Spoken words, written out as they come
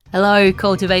Hello,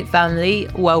 Cultivate family.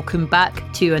 Welcome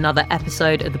back to another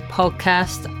episode of the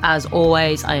podcast. As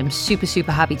always, I am super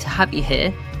happy to have you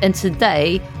here. And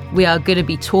today we are going to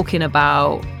be talking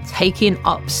about taking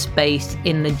up space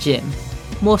in the gym.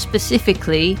 More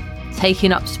specifically,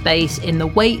 taking up space in the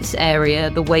weights area,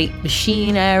 the weight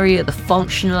machine area, the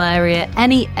functional area,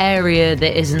 any area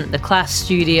that isn't the class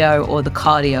studio or the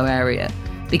cardio area.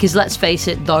 Because let's face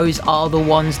it, those are the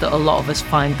ones that a lot of us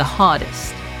find the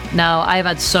hardest. Now, I've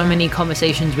had so many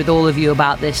conversations with all of you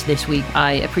about this week.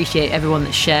 I appreciate everyone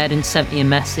that shared and sent me a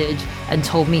message and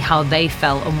told me how they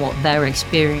felt and what their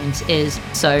experience is.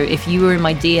 So if you were in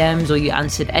my DMs or you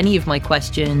answered any of my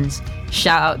questions,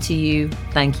 shout out to you.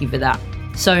 Thank you for that.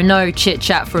 So no chit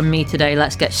chat from me today.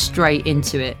 Let's get straight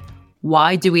into it.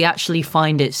 Why do we actually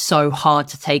find it so hard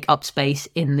to take up space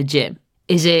in the gym?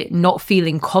 Is it not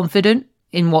feeling confident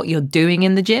in what you're doing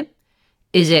in the gym?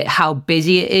 Is it how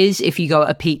busy it is if you go at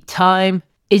a peak time?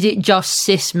 Is it just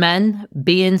cis men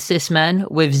being cis men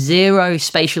with zero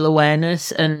spatial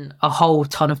awareness and a whole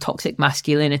ton of toxic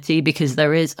masculinity, because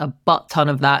there is a butt ton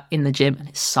of that in the gym and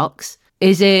it sucks?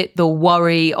 Is it the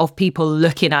worry of people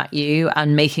looking at you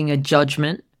and making a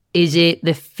judgment? Is it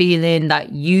the feeling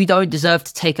that you don't deserve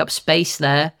to take up space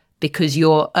there because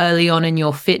you're early on in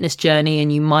your fitness journey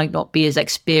and you might not be as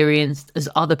experienced as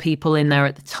other people in there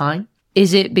at the time?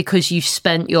 Is it because you've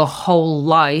spent your whole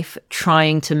life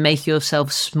trying to make yourself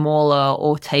smaller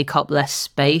or take up less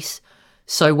space?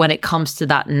 So when it comes to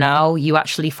that now, you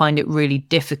actually find it really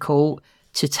difficult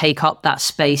to take up that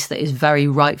space that is very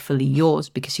rightfully yours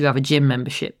because you have a gym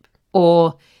membership?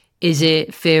 Or is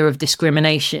it fear of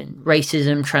discrimination,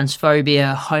 racism,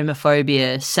 transphobia,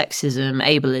 homophobia, sexism,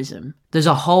 ableism? There's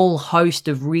a whole host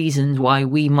of reasons why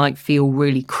we might feel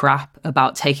really crap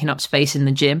about taking up space in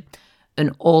the gym.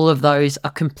 And all of those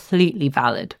are completely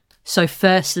valid. So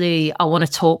firstly, I want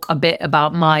to talk a bit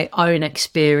about my own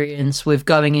experience with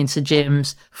going into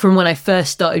gyms from when I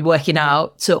first started working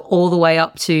out to all the way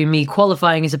up to me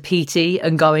qualifying as a PT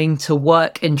and going to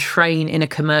work and train in a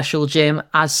commercial gym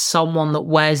as someone that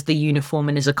wears the uniform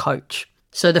and is a coach.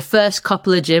 So the first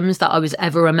couple of gyms that I was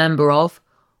ever a member of,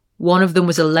 one of them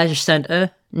was a leisure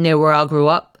centre near where I grew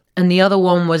up. And the other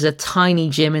one was a tiny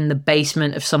gym in the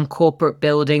basement of some corporate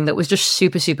building that was just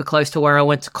super close to where I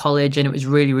went to college, and it was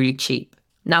really cheap.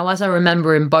 Now, as I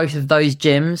remember in both of those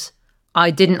gyms, I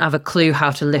didn't have a clue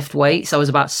how to lift weights. I was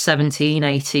about 17,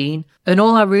 18. And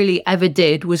all I really ever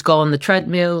did was go on the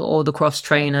treadmill or the cross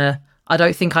trainer. I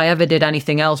don't think I ever did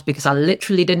anything else because I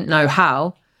literally didn't know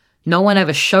how. No one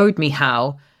ever showed me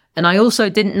how. And I also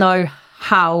didn't know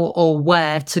how or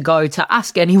where to go to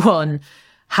ask anyone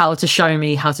how to show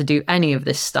me how to do any of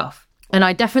this stuff. And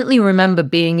I definitely remember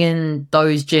being in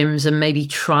those gyms and maybe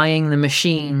trying the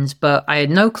machines, but I had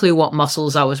no clue what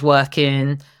muscles I was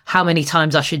working, how many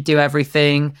times I should do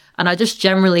everything. And I just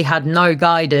generally had no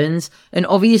guidance. And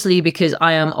obviously, because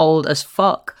I am old as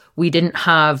fuck, we didn't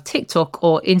have TikTok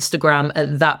or Instagram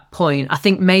at that point. I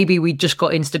think maybe we just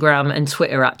got Instagram and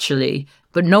Twitter actually,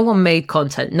 but no one made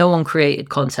content. No one created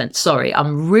content. Sorry,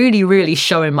 I'm really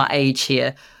showing my age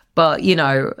here. But, you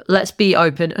know, let's be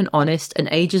open and honest, and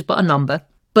age is but a number.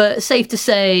 But safe to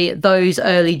say, those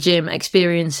early gym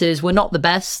experiences were not the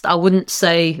best. I wouldn't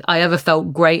say I ever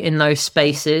felt great in those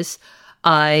spaces.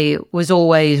 I was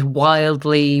always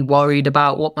wildly worried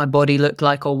about what my body looked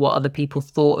like or what other people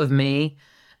thought of me.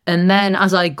 And then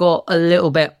as I got a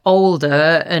little bit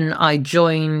older and I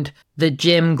joined the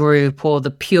gym group or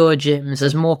the pure gyms,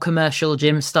 as more commercial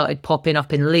gyms started popping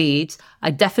up in Leeds,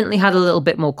 I definitely had a little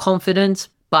bit more confidence.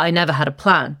 But I never had a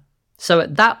plan. So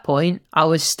at that point, I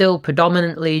was still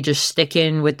predominantly just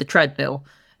sticking with the treadmill.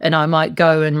 And I might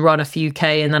go and run a few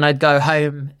K and then I'd go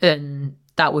home and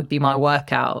that would be my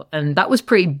workout. And that was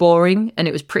pretty boring and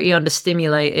it was pretty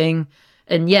understimulating.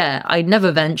 And yeah, I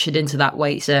never ventured into that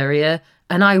weights area.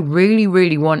 And I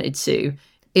really wanted to.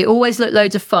 It always looked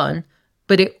loads of fun,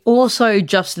 but it also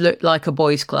just looked like a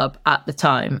boys' club at the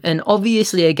time. And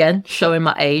obviously, again, showing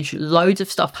my age, loads of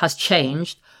stuff has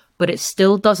changed. But it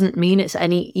still doesn't mean it's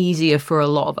any easier for a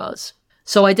lot of us.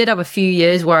 So I did have a few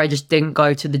years where I just didn't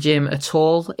go to the gym at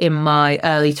all. In my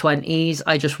early 20s,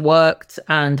 I just worked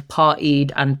and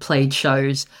partied and played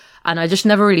shows. And I just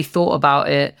never really thought about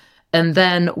it. And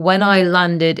then when I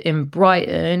landed in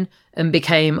Brighton and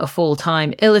became a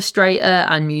full-time illustrator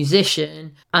and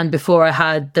musician, and before I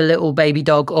had the little baby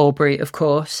dog Aubrey, of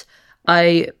course,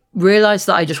 I realized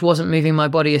that I just wasn't moving my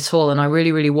body at all. And I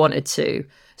really wanted to.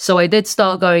 So I did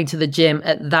start going to the gym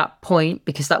at that point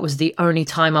because that was the only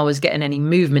time I was getting any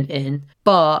movement in,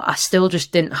 but I still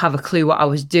just didn't have a clue what I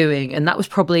was doing. And that was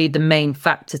probably the main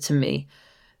factor to me.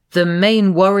 The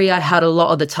main worry I had a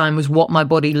lot of the time was what my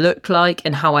body looked like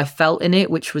and how I felt in it,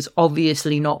 which was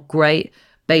obviously not great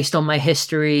based on my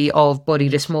history of body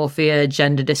dysmorphia,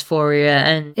 gender dysphoria.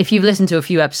 And if you've listened to a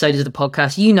few episodes of the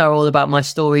podcast, you know all about my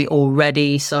story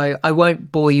already, so I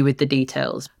won't bore you with the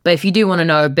details. But if you do want to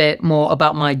know a bit more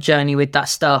about my journey with that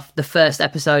stuff, the first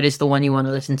episode is the one you want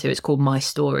to listen to. It's called My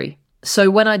Story. So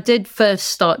when I did first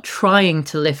start trying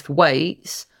to lift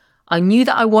weights, I knew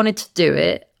that I wanted to do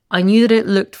it. I knew that it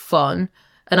looked fun,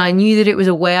 and I knew that it was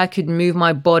a way I could move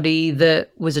my body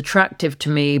that was attractive to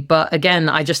me. But again,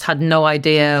 I just had no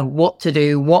idea what to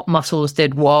do, what muscles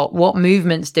did what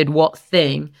movements did what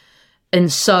thing.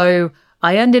 And so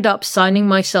I ended up signing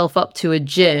myself up to a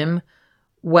gym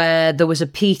where there was a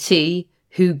PT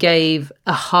who gave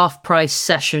a half price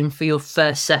session for your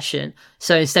first session.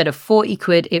 So instead of 40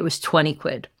 quid, it was 20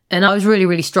 quid. And I was really,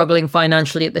 really struggling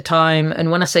financially at the time. And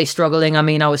when I say struggling, I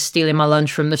mean I was stealing my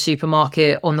lunch from the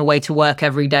supermarket on the way to work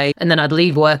every day. And then I'd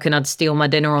leave work and I'd steal my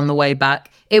dinner on the way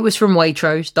back. It was from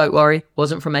Waitrose, don't worry.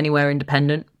 Wasn't from anywhere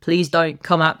independent. Please don't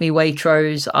come at me,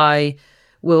 Waitrose. I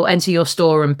will enter your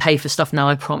store and pay for stuff now,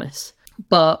 I promise.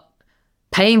 But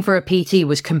paying for a PT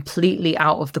was completely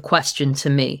out of the question to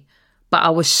me. But I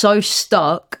was so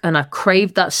stuck and I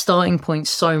craved that starting point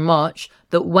so much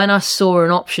that when I saw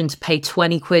an option to pay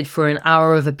 20 quid for an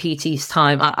hour of a PT's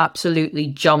time, I absolutely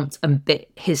jumped and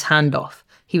bit his hand off.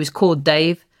 He was called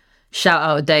Dave. Shout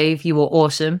out Dave, you were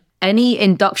awesome. Any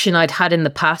induction I'd had in the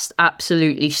past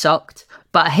absolutely sucked,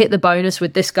 but I hit the bonus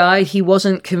with this guy. He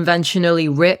wasn't conventionally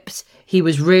ripped. He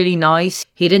was really nice.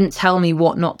 He didn't tell me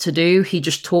what not to do. He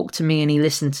just talked to me and he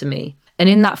listened to me. And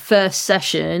in that first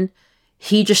session,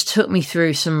 he just took me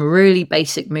through some really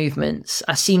basic movements.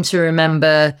 I seem to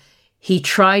remember he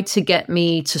tried to get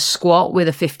me to squat with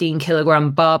a 15 kilogram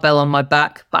barbell on my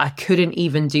back, but I couldn't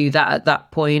even do that at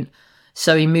that point.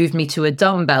 So he moved me to a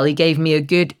dumbbell. He gave me a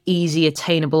good, easy,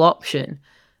 attainable option.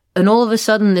 And all of a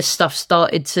sudden, this stuff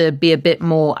started to be a bit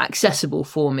more accessible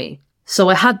for me. So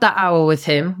I had that hour with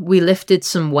him. We lifted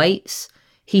some weights.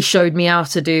 He showed me how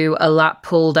to do a lat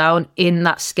pull down in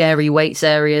that scary weights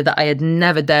area that I had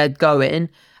never dared go in,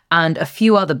 and a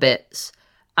few other bits.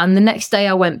 And the next day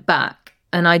I went back.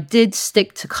 And I did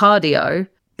stick to cardio,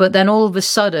 but then all of a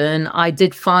sudden I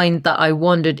did find that I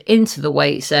wandered into the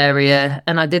weights area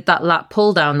and I did that lat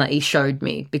pull down that he showed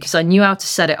me because I knew how to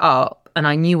set it up and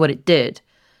I knew what it did.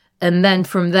 And then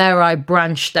from there I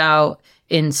branched out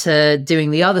into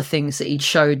doing the other things that he'd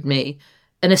showed me.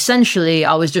 And essentially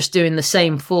I was just doing the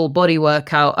same full body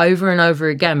workout over and over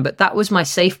again, but that was my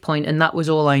safe point and that was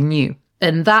all I knew.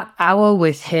 And that hour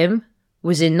with him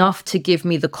was enough to give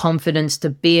me the confidence to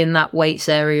be in that weights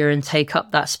area and take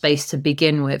up that space to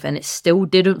begin with. And it still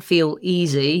didn't feel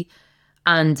easy.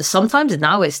 And sometimes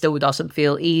now it still doesn't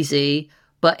feel easy,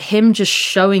 but him just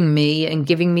showing me and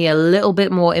giving me a little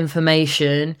bit more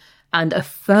information and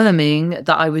affirming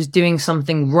that I was doing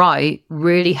something right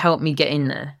really helped me get in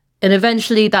there. And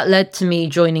eventually that led to me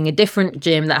joining a different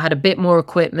gym that had a bit more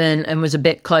equipment and was a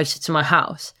bit closer to my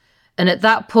house. And at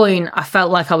that point, I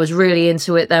felt like I was really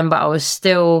into it then, but I was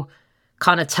still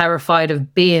kind of terrified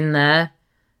of being there.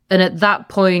 And at that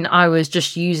point, I was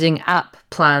just using app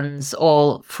plans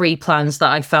or free plans that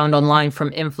I found online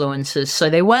from influencers. So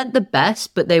they weren't the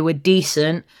best, but they were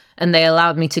decent and they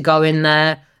allowed me to go in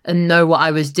there and know what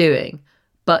I was doing.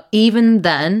 But even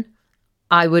then,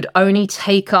 I would only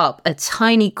take up a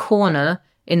tiny corner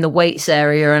in the weights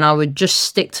area and I would just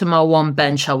stick to my one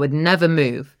bench. I would never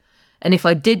move. And if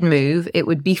I did move, it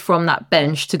would be from that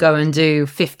bench to go and do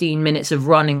 15 minutes of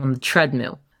running on the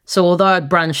treadmill. So although I'd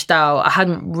branched out, I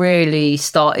hadn't really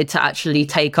started to actually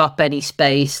take up any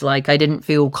space. Like I didn't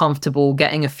feel comfortable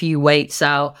getting a few weights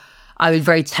out. I would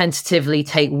very tentatively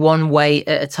take one weight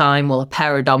at a time or a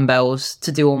pair of dumbbells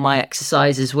to do all my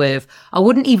exercises with. I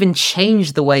wouldn't even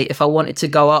change the weight if I wanted to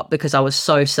go up because I was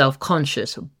so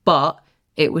self-conscious, but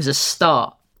it was a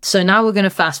start. So now we're going to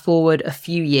fast forward a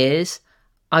few years.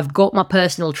 I've got my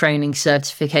personal training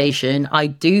certification. I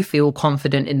do feel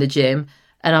confident in the gym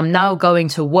and I'm now going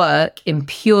to work in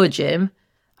Pure Gym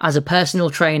as a personal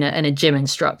trainer and a gym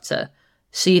instructor.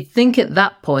 So you'd think at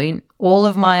that point, all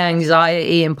of my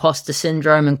anxiety, imposter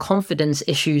syndrome and confidence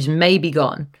issues may be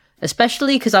gone,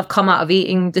 especially because I've come out of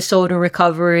eating disorder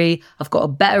recovery. I've got a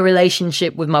better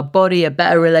relationship with my body, a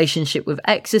better relationship with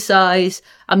exercise.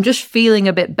 I'm just feeling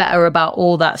a bit better about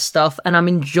all that stuff and I'm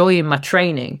enjoying my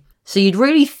training. So you'd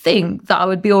really think that I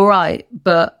would be all right,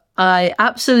 but I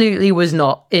absolutely was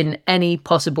not in any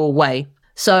possible way.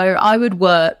 So I would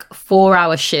work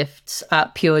 4-hour shifts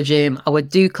at Pure Gym. I would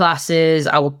do classes,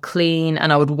 I would clean,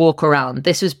 and I would walk around.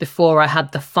 This was before I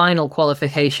had the final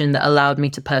qualification that allowed me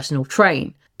to personal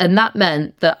train. And that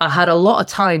meant that I had a lot of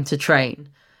time to train.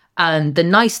 And the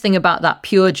nice thing about that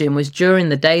Pure Gym was during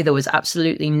the day, there was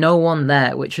absolutely no one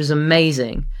there, which was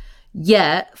amazing.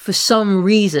 Yet, for some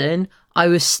reason, I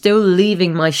was still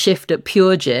leaving my shift at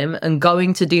Pure Gym and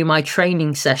going to do my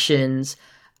training sessions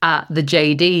at the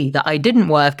JD that I didn't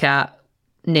work at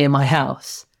near my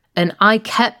house. And I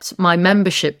kept my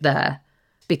membership there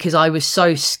because I was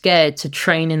so scared to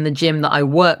train in the gym that I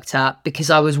worked at, because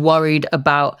I was worried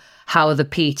about how the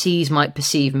PTs might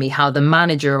perceive me, how the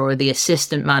manager or the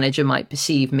assistant manager might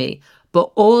perceive me.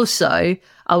 But also,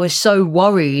 I was so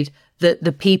worried that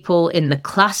the people in the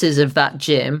classes of that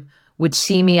gym would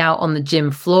see me out on the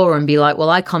gym floor and be like, well,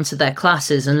 I come to their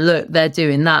classes and look, they're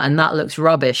doing that and that looks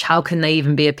rubbish. How can they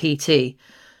even be a PT?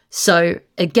 So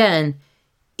again,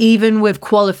 even with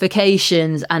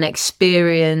qualifications and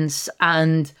experience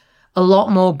and a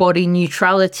lot more body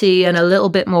neutrality and a little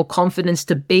bit more confidence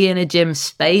to be in a gym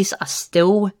space, I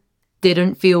still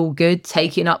didn't feel good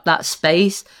taking up that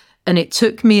space. And it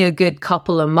took me a good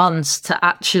couple of months to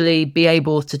actually be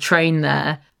able to train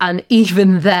there. And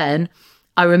even then,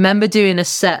 I remember doing a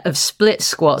set of split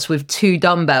squats with 2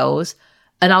 dumbbells,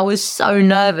 and I was so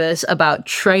nervous about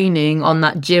training on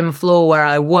that gym floor where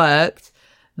I worked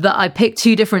that I picked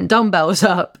 2 different dumbbells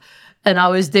up, and I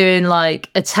was doing like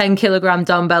a 10 kilogram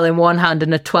dumbbell in one hand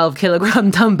and a 12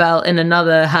 kilogram dumbbell in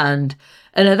another hand.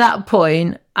 And at that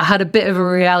point, I had a bit of a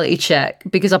reality check,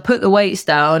 because I put the weights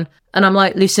down and I'm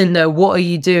like, Lucinda, what are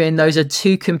you doing? Those are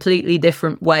 2 completely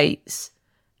different weights.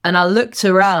 And I looked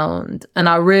around and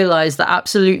I realized that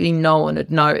absolutely no one had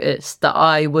noticed that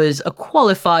I was a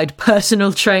qualified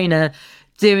personal trainer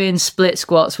doing split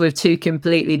squats with 2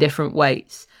 completely different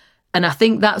weights. And I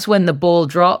think that's when the ball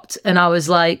dropped, and I was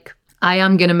like, I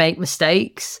am going to make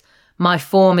mistakes. My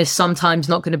form is sometimes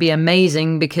not going to be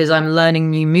amazing because I'm learning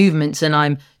new movements and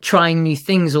I'm trying new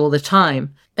things all the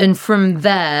time. And from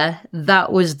there,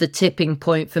 that was the tipping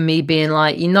point for me being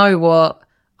like, you know what?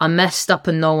 I messed up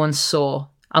and no one saw.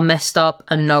 I messed up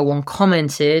and no one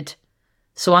commented.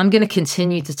 So I'm going to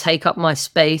continue to take up my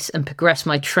space and progress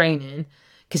my training,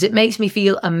 because it makes me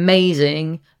feel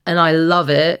amazing and I love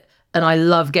it, and I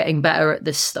love getting better at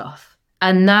this stuff.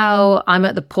 And now I'm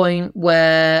at the point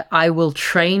where I will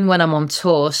train when I'm on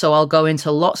tour. So I'll go into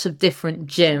lots of different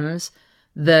gyms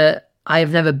that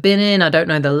I've never been in. I don't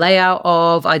know the layout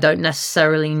of, I don't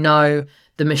necessarily know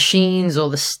the machines or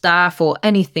the staff or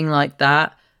anything like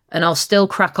that. And I'll still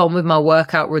crack on with my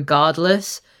workout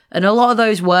regardless. And a lot of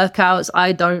those workouts,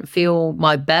 I don't feel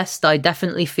my best. I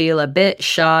definitely feel a bit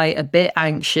shy, a bit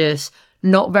anxious,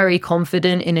 not very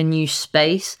confident in a new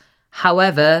space.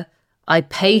 However, I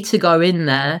pay to go in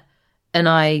there, and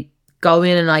I go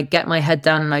in and I get my head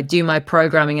down and I do my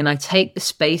programming and I take the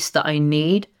space that I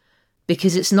need,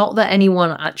 because it's not that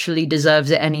anyone actually deserves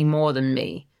it any more than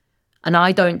me. And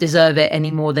I don't deserve it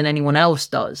any more than anyone else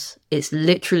does. It's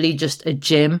literally just a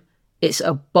gym. It's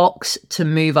a box to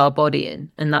move our body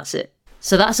in, and that's it.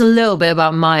 So that's a little bit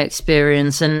about my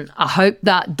experience, and I hope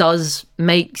that does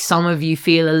make some of you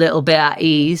feel a little bit at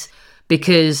ease,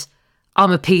 because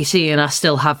I'm a PT and I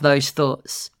still have those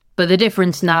thoughts. But the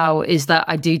difference now is that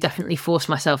I do definitely force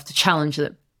myself to challenge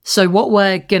them. So what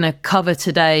we're going to cover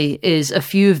today is a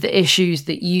few of the issues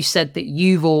that you said that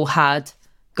you've all had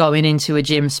going into a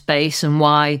gym space and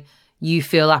why you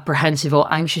feel apprehensive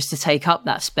or anxious to take up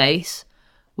that space.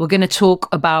 We're going to talk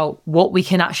about what we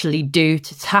can actually do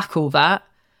to tackle that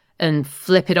and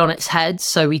flip it on its head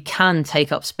so we can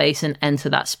take up space and enter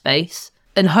that space.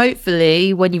 And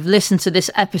hopefully, when you've listened to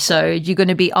this episode, you're going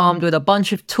to be armed with a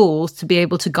bunch of tools to be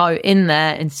able to go in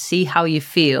there and see how you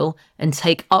feel and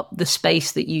take up the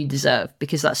space that you deserve,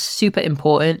 because that's super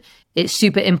important. It's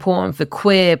super important for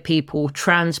queer people,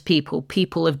 trans people,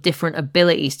 people of different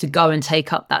abilities to go and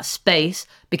take up that space,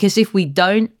 because if we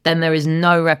don't, then there is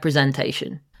no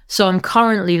representation. So I'm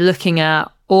currently looking at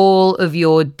all of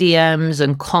your DMs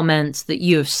and comments that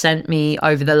you have sent me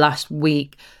over the last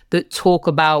week that talk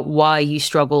about why you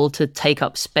struggle to take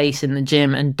up space in the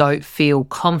gym and don't feel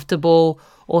comfortable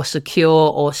or secure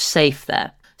or safe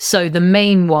there. So the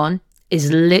main one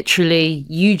is literally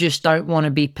you just don't want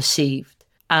to be perceived.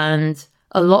 And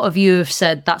a lot of you have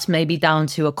said that's maybe down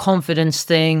to a confidence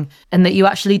thing and that you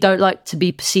actually don't like to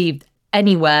be perceived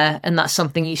anywhere, and that's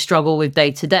something you struggle with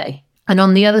day to day. And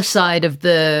on the other side of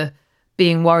the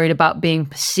being worried about being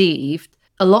perceived,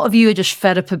 a lot of you are just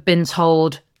fed up of being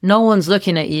told, no one's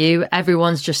looking at you,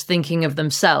 everyone's just thinking of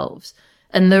themselves.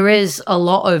 And there is a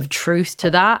lot of truth to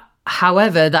that.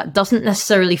 However, that doesn't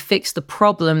necessarily fix the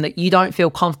problem that you don't feel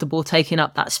comfortable taking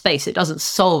up that space. It doesn't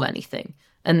solve anything.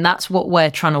 And that's what we're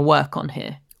trying to work on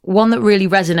here. One that really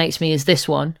resonates me is this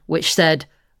one, which said,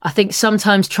 I think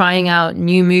sometimes trying out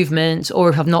new movements, or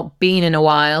if I've not been in a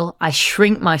while, I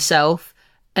shrink myself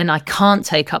and I can't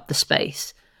take up the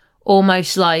space.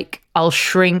 Almost like I'll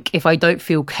shrink if I don't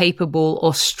feel capable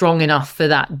or strong enough for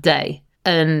that day.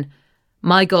 And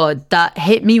my God, that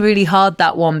hit me really hard,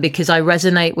 that one, because I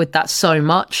resonate with that so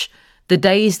much. The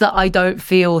days that I don't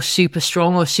feel super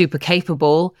strong or super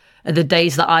capable are the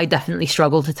days that I definitely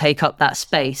struggle to take up that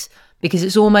space, because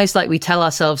it's almost like we tell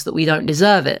ourselves that we don't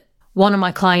deserve it. One of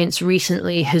my clients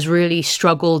recently has really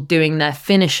struggled doing their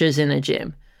finishers in a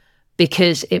gym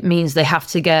because it means they have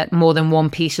to get more than one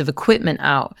piece of equipment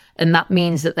out. And that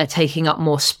means that they're taking up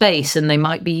more space, and they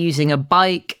might be using a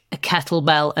bike, a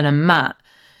kettlebell, and a mat.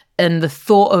 And the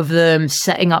thought of them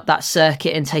setting up that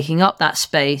circuit and taking up that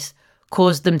space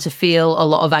caused them to feel a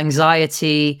lot of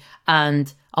anxiety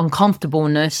and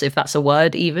uncomfortableness, if that's a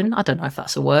word even. I don't know if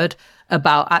that's a word,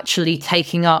 about actually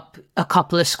taking up a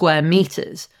couple of square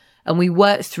meters. And we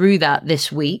worked through that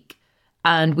this week,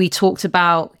 and we talked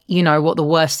about, what the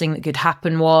worst thing that could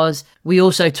happen was. We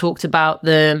also talked about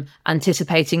them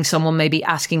anticipating someone maybe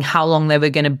asking how long they were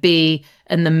going to be,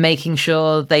 and then making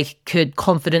sure they could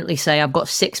confidently say, I've got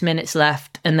 6 minutes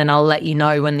left, and then I'll let you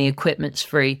know when the equipment's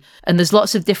free. And there's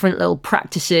lots of different little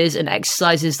practices and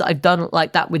exercises that I've done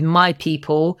like that with my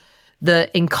people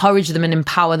that encourage them and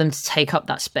empower them to take up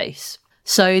that space.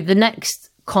 So the next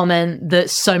comment that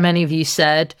so many of you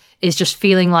said is just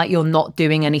feeling like you're not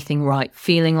doing anything right,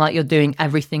 feeling like you're doing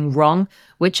everything wrong,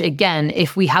 which again,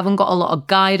 if we haven't got a lot of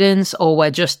guidance, or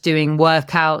we're just doing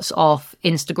workouts off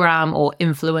Instagram or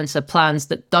influencer plans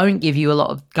that don't give you a lot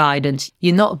of guidance,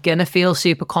 you're not going to feel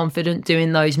super confident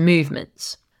doing those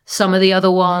movements. Some of the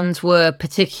other ones were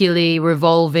particularly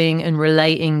revolving and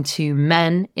relating to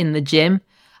men in the gym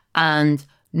and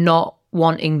not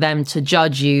wanting them to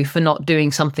judge you for not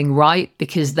doing something right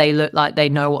because they look like they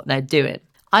know what they're doing.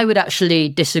 I would actually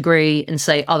disagree and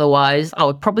say otherwise. I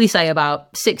would probably say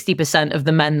about 60% of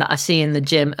the men that I see in the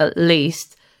gym at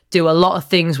least do a lot of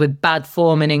things with bad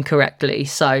form and incorrectly.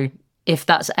 So if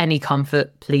that's any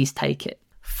comfort, please take it.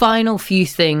 Final few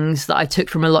things that I took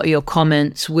from a lot of your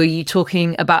comments. Were you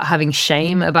talking about having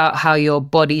shame about how your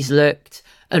bodies looked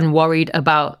and worried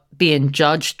about being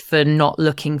judged for not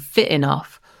looking fit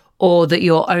enough? Or that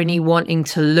you're only wanting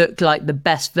to look like the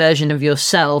best version of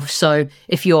yourself. So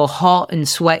if you're hot and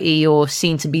sweaty or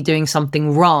seem to be doing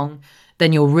something wrong,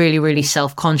 then you're really, really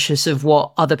self-conscious of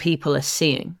what other people are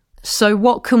seeing. So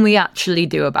what can we actually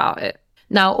do about it?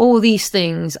 Now, all these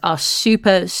things are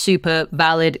super, super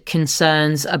valid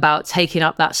concerns about taking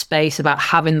up that space, about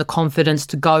having the confidence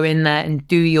to go in there and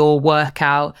do your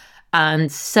workout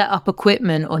and set up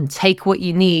equipment and take what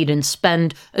you need and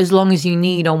spend as long as you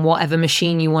need on whatever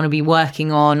machine you want to be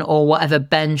working on or whatever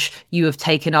bench you have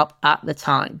taken up at the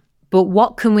time. But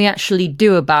what can we actually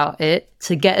do about it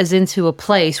to get us into a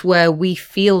place where we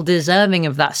feel deserving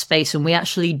of that space and we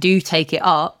actually do take it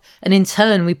up? And in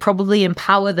turn, we probably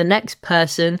empower the next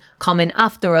person coming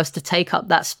after us to take up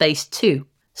that space too.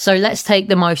 So let's take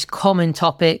the most common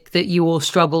topic that you all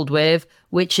struggled with,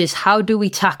 which is how do we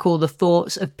tackle the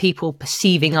thoughts of people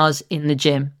perceiving us in the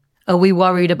gym? Are we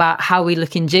worried about how we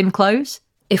look in gym clothes?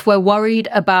 If we're worried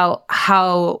about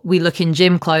how we look in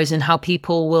gym clothes and how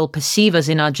people will perceive us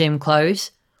in our gym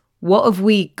clothes, what have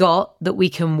we got that we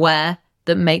can wear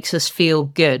that makes us feel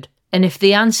good? And if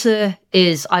the answer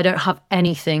is, I don't have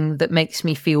anything that makes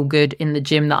me feel good in the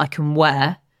gym that I can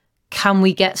wear, can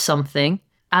we get something?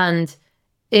 And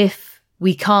if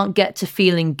we can't get to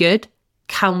feeling good,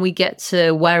 can we get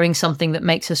to wearing something that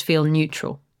makes us feel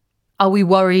neutral? Are we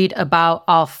worried about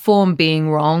our form being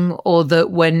wrong or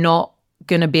that we're not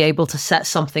going to be able to set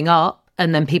something up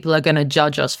and then people are going to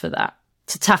judge us for that?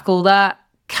 To tackle that,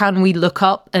 can we look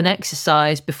up an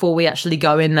exercise before we actually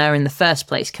go in there in the first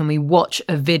place? Can we watch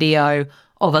a video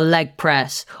of a leg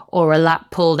press or a lat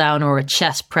pull down or a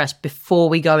chest press before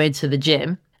we go into the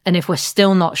gym? And if we're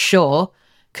still not sure,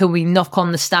 can we knock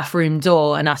on the staff room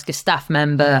door and ask a staff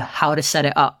member how to set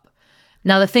it up?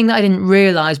 Now, the thing that I didn't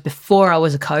realize before I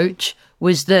was a coach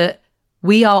was that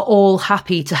we are all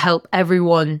happy to help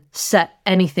everyone set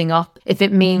anything up if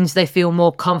it means they feel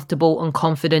more comfortable and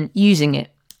confident using it.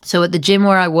 So at the gym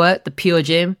where I worked, the Pure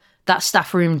Gym, that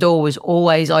staff room door was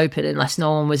always open unless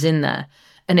no one was in there.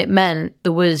 And it meant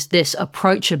there was this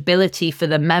approachability for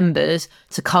the members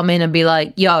to come in and be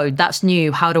like, yo, that's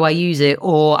new. How do I use it?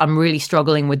 Or I'm really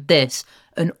struggling with this.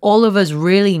 And all of us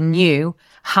really knew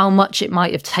how much it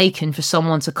might have taken for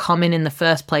someone to come in the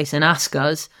first place and ask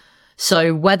us.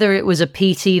 So whether it was a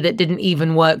PT that didn't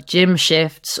even work gym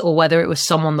shifts or whether it was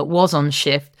someone that was on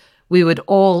shift, we would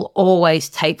all always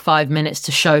take 5 minutes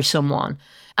to show someone.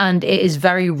 And it is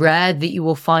very rare that you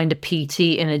will find a PT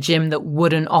in a gym that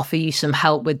wouldn't offer you some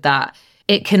help with that.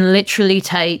 It can literally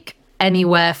take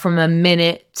anywhere from a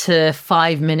minute to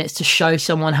 5 minutes to show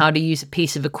someone how to use a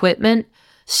piece of equipment.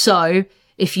 So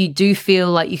if you do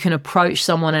feel like you can approach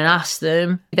someone and ask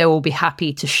them, they will be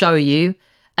happy to show you.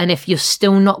 And if you're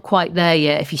still not quite there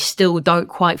yet, if you still don't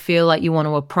quite feel like you want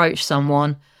to approach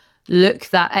someone, look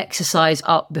that exercise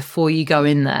up before you go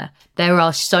in there. There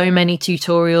are so many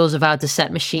tutorials of how to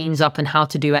set machines up and how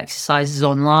to do exercises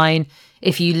online.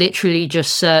 If you literally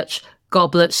just search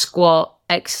goblet squat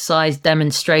exercise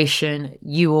demonstration,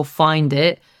 you will find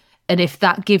it. And if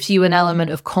that gives you an element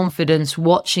of confidence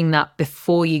watching that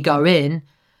before you go in,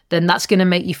 then that's going to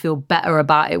make you feel better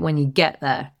about it when you get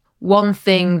there. One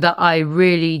thing that I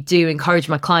really do encourage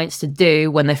my clients to do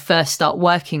when they first start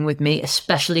working with me,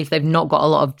 especially if they've not got a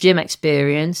lot of gym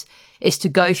experience, is to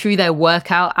go through their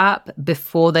workout app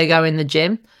before they go in the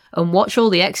gym and watch all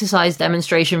the exercise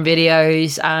demonstration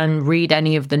videos and read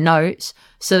any of the notes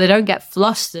so they don't get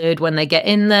flustered when they get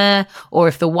in there, or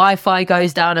if the Wi-Fi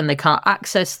goes down and they can't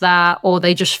access that, or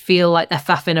they just feel like they're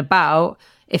faffing about.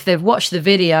 If they've watched the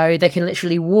video, they can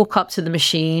literally walk up to the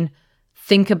machine,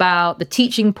 think about the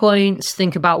teaching points,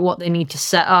 think about what they need to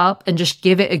set up, and just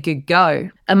give it a good go.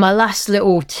 And my last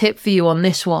little tip for you on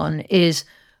this one is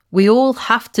we all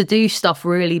have to do stuff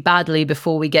really badly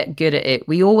before we get good at it.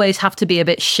 We always have to be a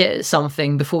bit shit at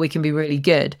something before we can be really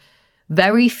good.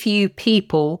 Very few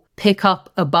people pick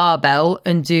up a barbell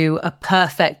and do a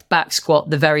perfect back squat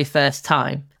the very first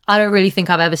time. I don't really think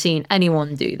I've ever seen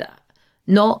anyone do that.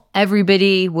 Not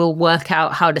everybody will work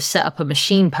out how to set up a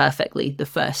machine perfectly the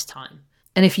first time.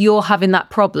 And if you're having that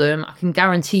problem, I can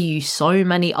guarantee you so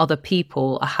many other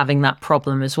people are having that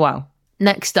problem as well.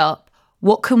 Next up,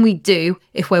 what can we do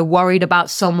if we're worried about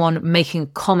someone making a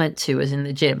comment to us in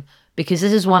the gym? Because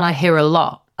this is one I hear a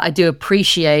lot. I do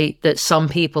appreciate that some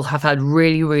people have had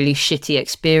really, really shitty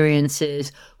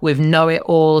experiences with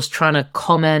know-it-alls trying to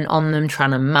comment on them, trying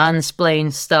to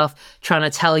mansplain stuff, trying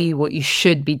to tell you what you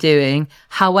should be doing.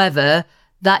 However,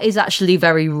 that is actually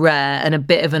very rare and a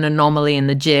bit of an anomaly in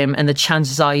the gym, and the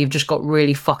chances are you've just got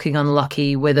really fucking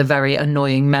unlucky with a very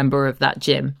annoying member of that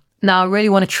gym. Now, I really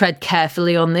want to tread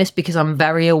carefully on this because I'm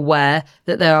very aware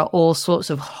that there are all sorts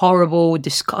of horrible,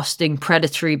 disgusting,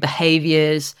 predatory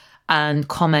behaviors and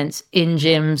comments in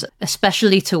gyms,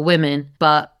 especially to women.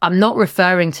 But I'm not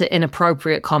referring to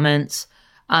inappropriate comments.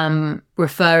 I'm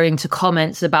referring to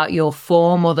comments about your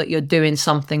form or that you're doing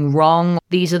something wrong.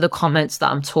 These are the comments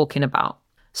that I'm talking about.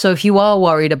 So if you are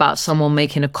worried about someone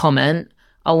making a comment,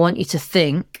 I want you to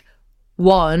think,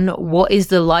 one, what is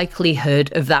the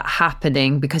likelihood of that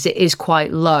happening? Because it is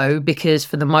quite low, because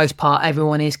for the most part,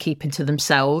 everyone is keeping to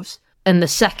themselves. And the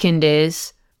second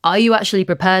is, are you actually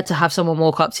prepared to have someone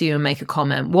walk up to you and make a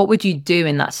comment? What would you do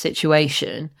in that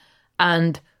situation?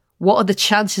 And what are the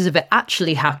chances of it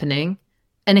actually happening?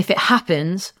 And if it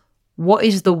happens, what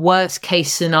is the worst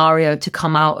case scenario to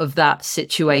come out of that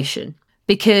situation?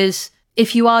 Because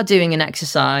if you are doing an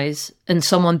exercise and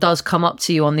someone does come up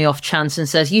to you on the off chance and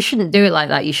says, you shouldn't do it like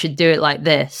that, you should do it like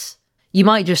this, you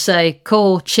might just say,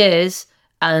 cool, cheers.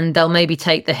 And they'll maybe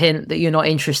take the hint that you're not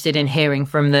interested in hearing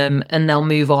from them, and they'll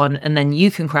move on, and then you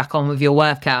can crack on with your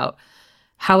workout.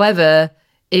 However,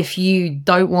 if you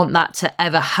don't want that to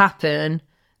ever happen,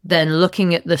 then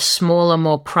looking at the smaller,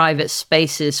 more private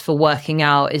spaces for working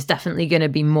out is definitely going to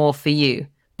be more for you.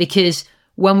 Because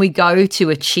when we go to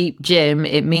a cheap gym,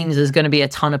 it means there's going to be a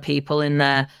ton of people in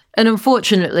there. And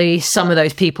unfortunately, some of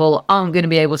those people aren't going to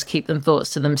be able to keep them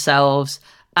thoughts to themselves.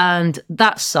 And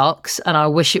that sucks, and I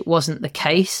wish it wasn't the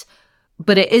case.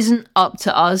 But it isn't up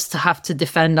to us to have to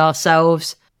defend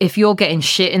ourselves. If you're getting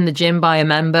shit in the gym by a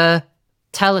member,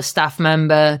 tell a staff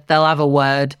member, they'll have a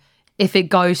word. If it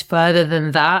goes further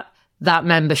than that, that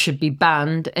member should be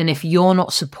banned. And if you're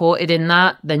not supported in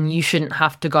that, then you shouldn't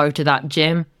have to go to that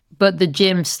gym. But the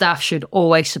gym staff should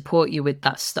always support you with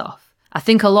that stuff. I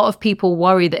think a lot of people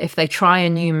worry that if they try a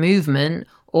new movement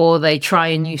or they try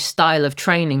a new style of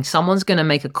training, someone's going to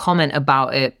make a comment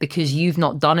about it because you've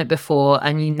not done it before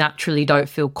and you naturally don't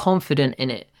feel confident in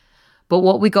it. But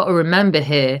what we got to remember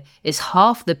here is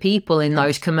half the people in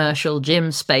those commercial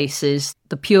gym spaces,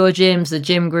 the pure gyms, the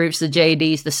gym groups, the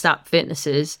JDs, the Snap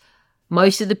Fitnesses,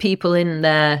 most of the people in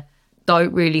there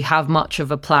don't really have much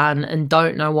of a plan and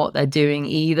don't know what they're doing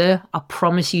either. I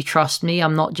promise you, trust me,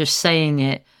 I'm not just saying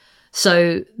it.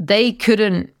 So they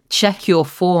couldn't check your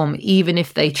form even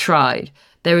if they tried.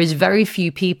 There is very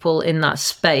few people in that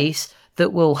space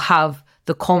that will have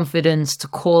the confidence to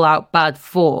call out bad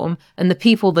form, and the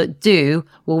people that do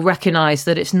will recognize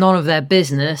that it's none of their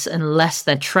business unless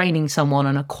they're training someone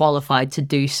and are qualified to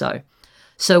do so.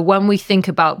 So when we think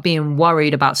about being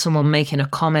worried about someone making a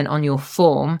comment on your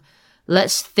form,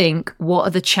 let's think, what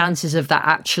are the chances of that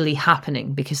actually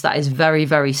happening? Because that is very,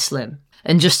 very slim.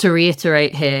 And just to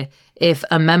reiterate here, if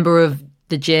a member of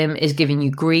the gym is giving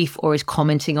you grief or is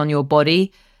commenting on your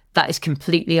body, that is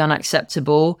completely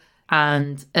unacceptable.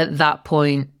 And at that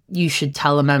point, you should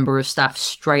tell a member of staff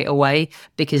straight away,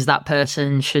 because that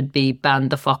person should be banned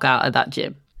the fuck out of that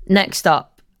gym. Next up,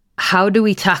 how do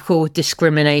we tackle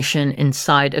discrimination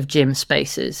inside of gym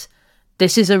spaces?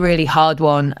 This is a really hard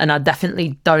one, and I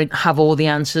definitely don't have all the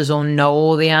answers or know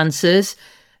all the answers.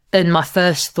 And my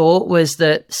first thought was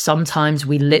that sometimes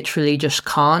we literally just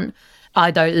can't. I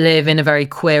don't live in a very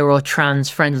queer or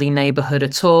trans-friendly neighborhood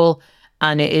at all,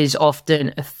 and it is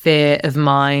often a fear of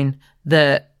mine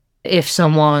that if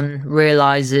someone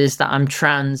realizes that I'm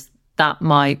trans, that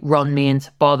might run me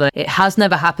into bother. It has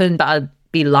never happened, but I'd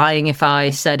be lying if I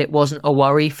said it wasn't a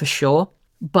worry for sure.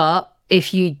 But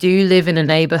if you do live in a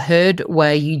neighborhood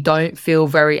where you don't feel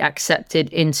very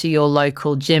accepted into your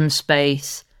local gym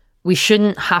space, we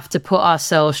shouldn't have to put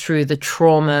ourselves through the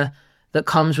trauma that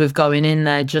comes with going in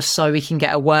there just so we can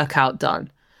get a workout done.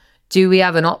 Do we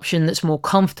have an option that's more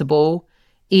comfortable,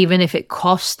 even if it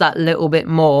costs that little bit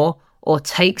more or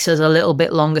takes us a little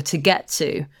bit longer to get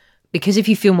to? Because if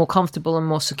you feel more comfortable and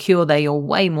more secure there, you're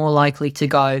way more likely to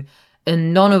go.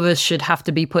 And none of us should have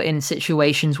to be put in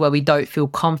situations where we don't feel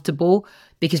comfortable,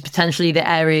 because potentially the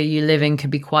area you live in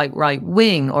could be quite right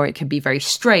wing, or it could be very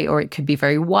straight, or it could be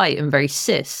very white and very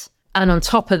cis. And on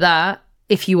top of that,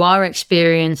 if you are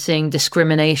experiencing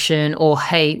discrimination or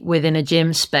hate within a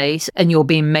gym space and you're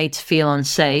being made to feel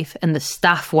unsafe and the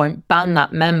staff won't ban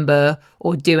that member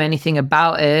or do anything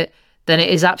about it, then it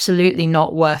is absolutely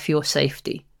not worth your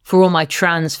safety. For all my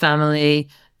trans family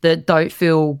that don't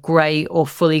feel great or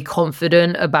fully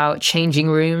confident about changing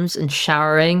rooms and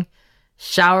showering,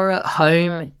 shower at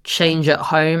home, change at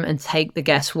home, and take the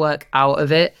guesswork out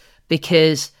of it,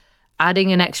 because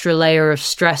adding an extra layer of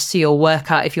stress to your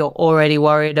workout if you're already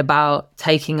worried about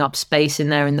taking up space in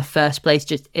there in the first place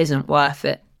just isn't worth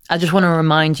it. I just want to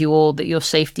remind you all that your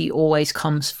safety always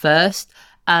comes first.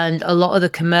 And a lot of the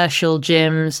commercial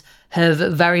gyms have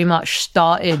very much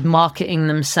started marketing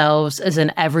themselves as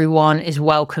an everyone is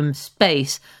welcome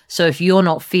space. So if you're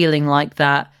not feeling like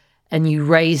that and you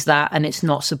raise that and it's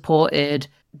not supported,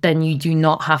 then you do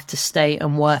not have to stay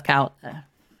and work out there.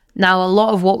 Now, a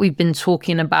lot of what we've been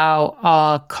talking about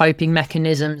are coping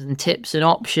mechanisms and tips and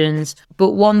options.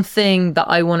 But one thing that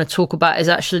I want to talk about is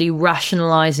actually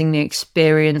rationalizing the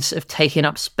experience of taking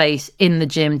up space in the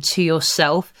gym to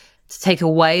yourself, to take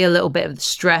away a little bit of the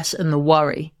stress and the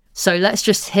worry. So let's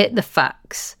just hit the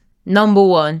facts. Number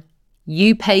one,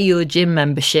 you pay your gym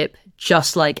membership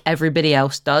just like everybody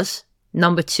else does.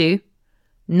 Number two,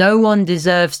 no one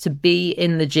deserves to be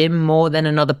in the gym more than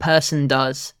another person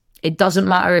does. It doesn't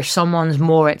matter if someone's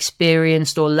more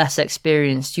experienced or less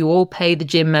experienced. You all pay the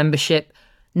gym membership.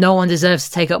 No one deserves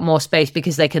to take up more space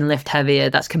because they can lift heavier.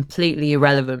 That's completely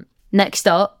irrelevant. Next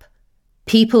up,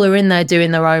 people are in there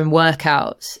doing their own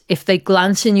workouts. If they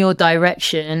glance in your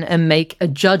direction and make a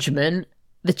judgment,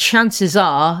 the chances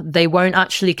are they won't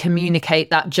actually communicate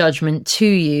that judgment to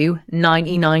you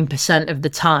 99% of the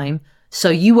time. So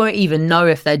you won't even know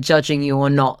if they're judging you or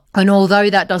not. And although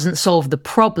that doesn't solve the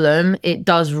problem, it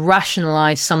does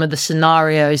rationalize some of the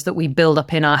scenarios that we build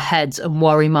up in our heads and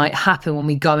worry might happen when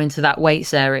we go into that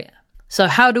weights area. So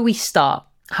how do we start?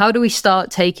 How do we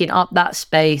start taking up that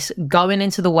space, going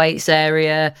into the weights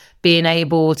area, being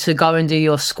able to go and do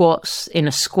your squats in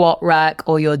a squat rack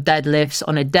or your deadlifts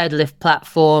on a deadlift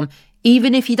platform,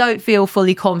 even if you don't feel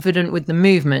fully confident with the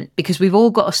movement, because we've all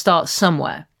got to start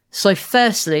somewhere. So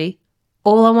firstly,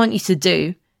 all I want you to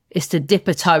do is to dip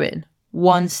a toe in,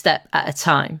 one step at a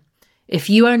time. If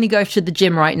you only go to the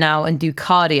gym right now and do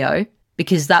cardio,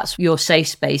 because that's your safe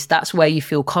space, that's where you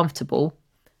feel comfortable,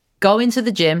 go into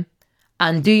the gym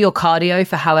and do your cardio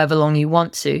for however long you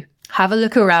want to. Have a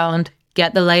look around,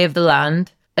 get the lay of the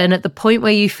land, and at the point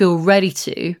where you feel ready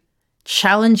to,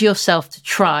 challenge yourself to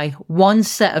try one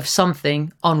set of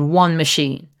something on one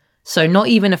machine. So not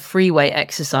even a free weight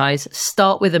exercise,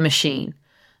 start with a machine.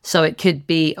 So it could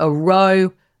be a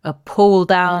row, a pull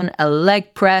down, a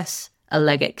leg press, a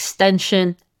leg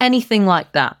extension, anything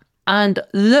like that. And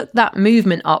look that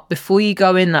movement up before you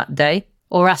go in that day,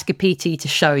 or ask a PT to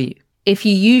show you. If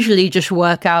you usually just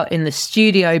work out in the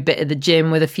studio bit of the gym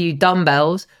with a few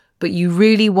dumbbells, but you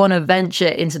really want to venture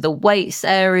into the weights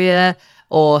area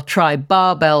or try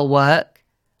barbell work,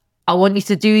 I want you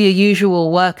to do your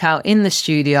usual workout in the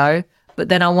studio, but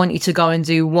then I want you to go and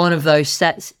do one of those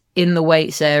sets in the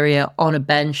weights area on a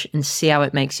bench and see how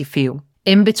it makes you feel.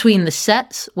 In between the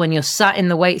sets, when you're sat in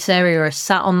the weights area or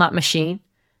sat on that machine,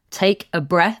 take a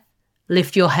breath,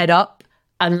 lift your head up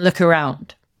and look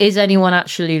around. Is anyone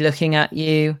actually looking at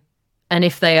you? And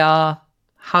if they are,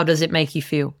 how does it make you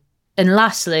feel? And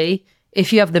lastly,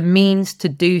 if you have the means to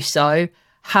do so,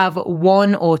 have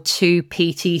 1 or 2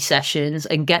 PT sessions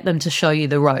and get them to show you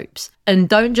the ropes. And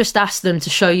don't just ask them to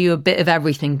show you a bit of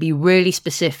everything. Be really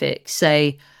specific.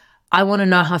 Say, I want to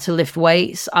know how to lift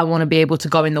weights. I want to be able to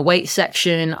go in the weight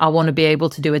section. I want to be able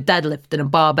to do a deadlift and a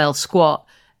barbell squat.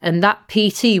 And that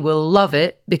PT will love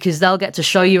it because they'll get to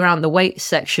show you around the weights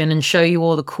section and show you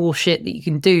all the cool shit that you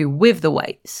can do with the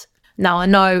weights. Now, I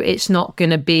know it's not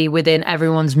going to be within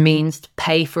everyone's means to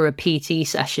pay for a PT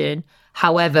session.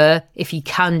 However, if you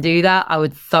can do that, I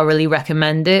would thoroughly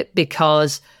recommend it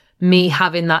because me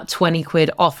having that 20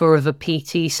 quid offer of a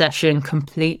PT session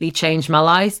completely changed my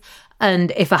life.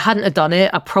 And if I hadn't have done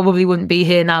it, I probably wouldn't be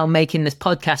here now making this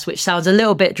podcast, which sounds a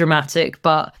little bit dramatic,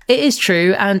 but it is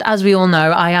true. And as we all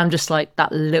know, I am just like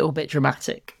that little bit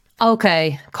dramatic.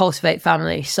 Okay, Cultivate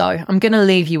family. So I'm going to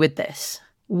leave you with this.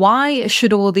 Why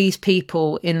should all these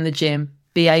people in the gym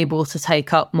be able to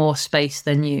take up more space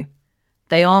than you?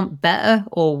 They aren't better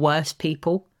or worse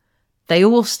people. They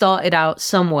all started out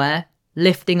somewhere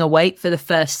lifting a weight for the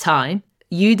first time.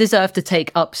 You deserve to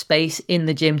take up space in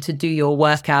the gym to do your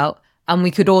workout. And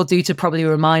we could all do to probably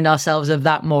remind ourselves of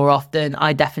that more often.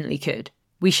 I definitely could.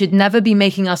 We should never be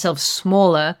making ourselves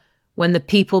smaller when the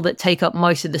people that take up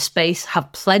most of the space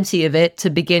have plenty of it to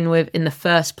begin with in the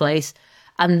first place.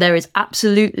 And there is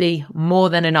absolutely more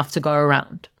than enough to go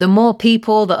around. The more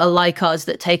people that are like us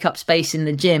that take up space in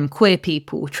the gym, queer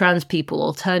people, trans people,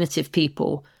 alternative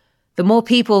people, the more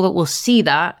people that will see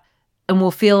that and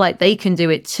will feel like they can do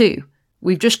it too.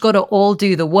 We've just got to all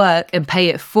do the work and pay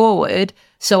it forward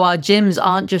so our gyms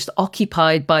aren't just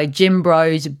occupied by gym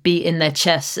bros beating their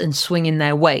chests and swinging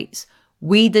their weights.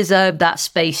 We deserve that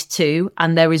space too,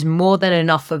 and there is more than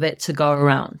enough of it to go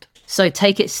around. So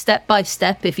take it step by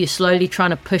step if you're slowly trying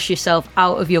to push yourself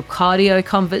out of your cardio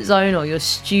comfort zone or your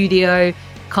studio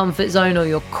comfort zone or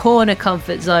your corner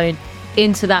comfort zone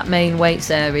into that main weights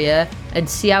area and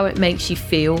see how it makes you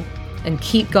feel. And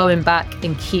keep going back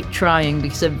and keep trying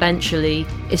because eventually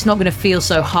it's not going to feel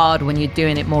so hard when you're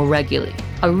doing it more regularly.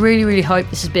 I really, really hope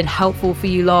this has been helpful for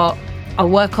you lot. I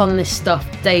work on this stuff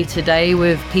day to day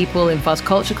with people in Fuzz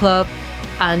Culture Club,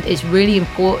 and it's really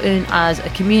important as a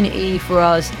community for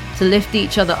us to lift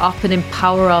each other up and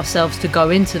empower ourselves to go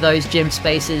into those gym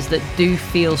spaces that do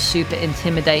feel super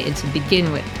intimidating to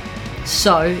begin with.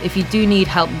 So if you do need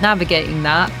help navigating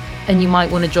that, and you might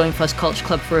want to join Fuzz Culture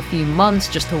Club for a few months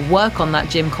just to work on that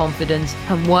gym confidence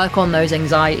and work on those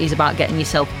anxieties about getting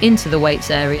yourself into the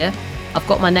weights area, I've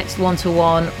got my next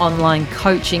one-to-one online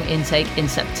coaching intake in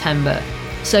September.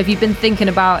 So if you've been thinking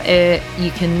about it,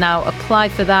 you can now apply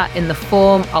for that in the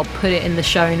form. I'll put it in the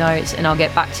show notes and I'll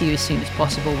get back to you as soon as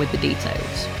possible with the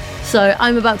details. So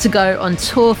I'm about to go on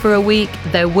tour for a week.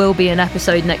 There will be an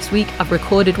episode next week. I've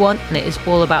recorded one and it is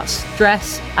all about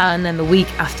stress. And then the week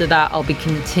after that, I'll be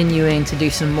continuing to do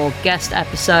some more guest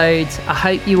episodes. I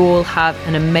hope you all have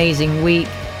an amazing week.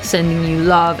 Sending you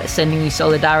love, sending you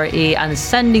solidarity, and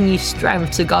sending you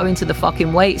strength to go into the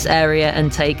fucking weights area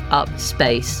and take up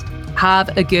space.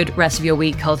 Have a good rest of your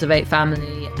week, Cultivate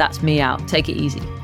family. That's me out. Take it easy.